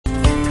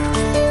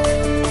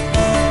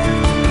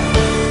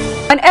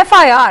An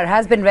FIR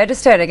has been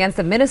registered against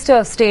the Minister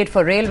of State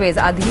for Railways,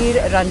 Adhir,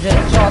 Ranjan,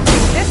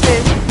 Chowdhary. This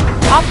is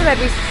after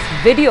every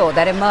video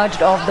that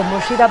emerged of the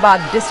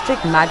Murshidabad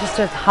District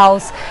Magistrate's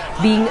house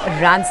being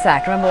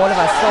ransacked. Remember, all of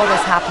us saw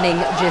this happening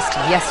just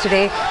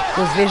yesterday.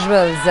 Those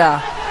visuals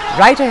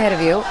right ahead of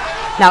you.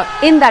 Now,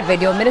 in that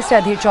video, Minister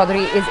Adhir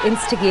Chowdhary is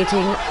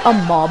instigating a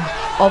mob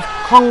of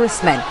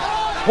congressmen.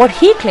 What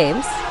he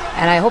claims,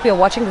 and I hope you're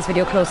watching this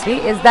video closely,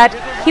 is that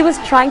he was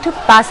trying to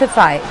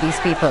pacify these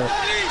people.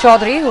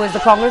 Chowdhary, who is the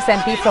Congress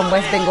MP from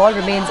West Bengal,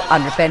 remains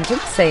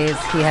unrepentant, says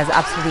he has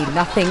absolutely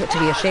nothing to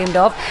be ashamed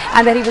of,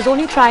 and that he was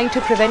only trying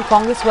to prevent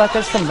Congress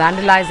workers from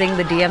vandalizing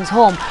the DM's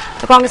home.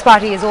 The Congress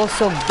party is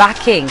also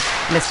backing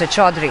Mr.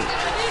 Chowdhary.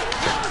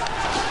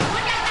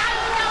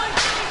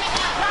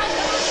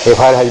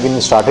 FIR has been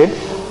started,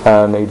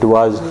 and it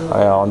was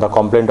on the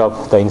complaint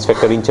of the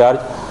inspector in charge,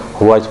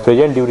 who was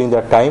present during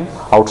that time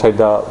outside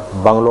the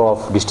bungalow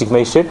of district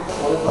magistrate.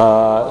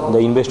 The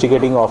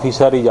investigating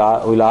officer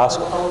will ask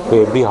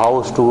to every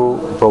house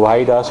to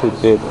provide us with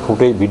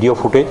video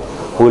footage.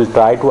 We will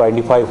try to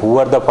identify who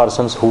are the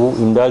persons who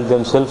indulge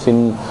themselves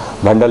in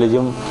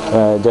vandalism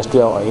just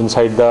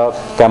inside the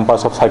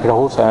campus of Circuit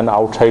House and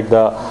outside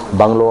the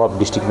bungalow of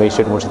district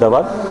magistrate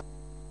Murshidabad.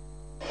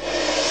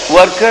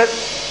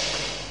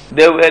 Workers,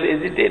 they were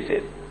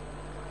agitated.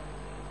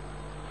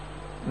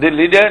 The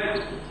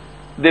leaders,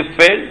 they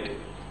felt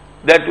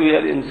that we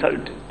are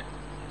insulted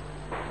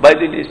by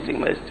the district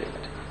magistrate.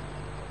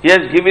 He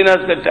has given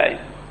us the time.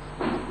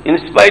 In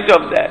spite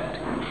of that,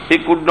 he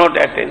could not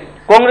attend.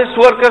 Congress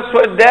workers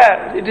were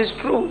there, it is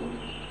true.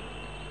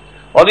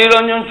 Adhir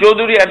Ranjan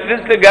Chowdhary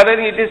addressed the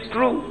gathering, it is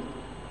true.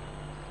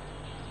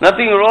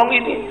 Nothing wrong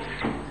in it.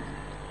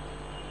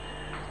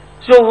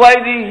 So why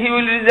he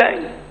will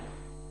resign?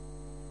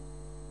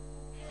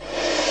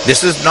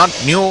 This is not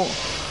new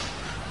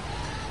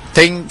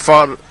thing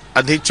for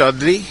Adhir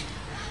Chowdhary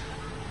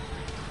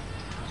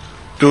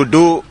to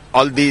do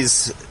all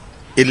these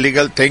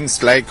illegal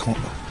things like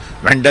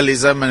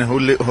vandalism and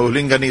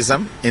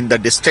hooliganism in the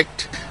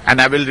district. And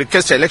I will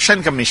request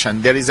Election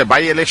Commission. There is a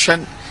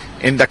by-election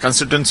in the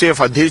constituency of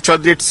Adhir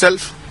Chowdhary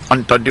itself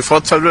on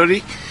 24th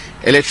February.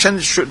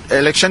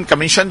 Election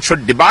Commission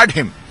should debar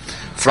him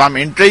from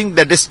entering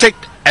the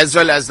district as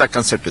well as the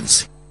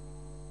constituency.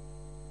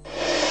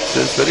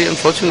 It's very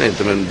unfortunate.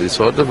 I mean, the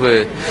sort of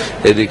a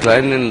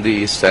decline in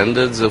the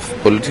standards of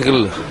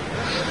political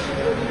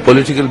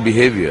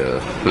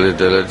behavior,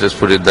 let us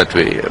put it that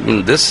way. I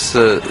mean, this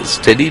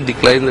steady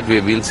decline that we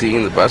have been seeing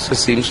in the past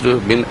seems to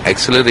have been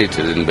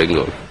accelerated in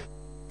Bengal.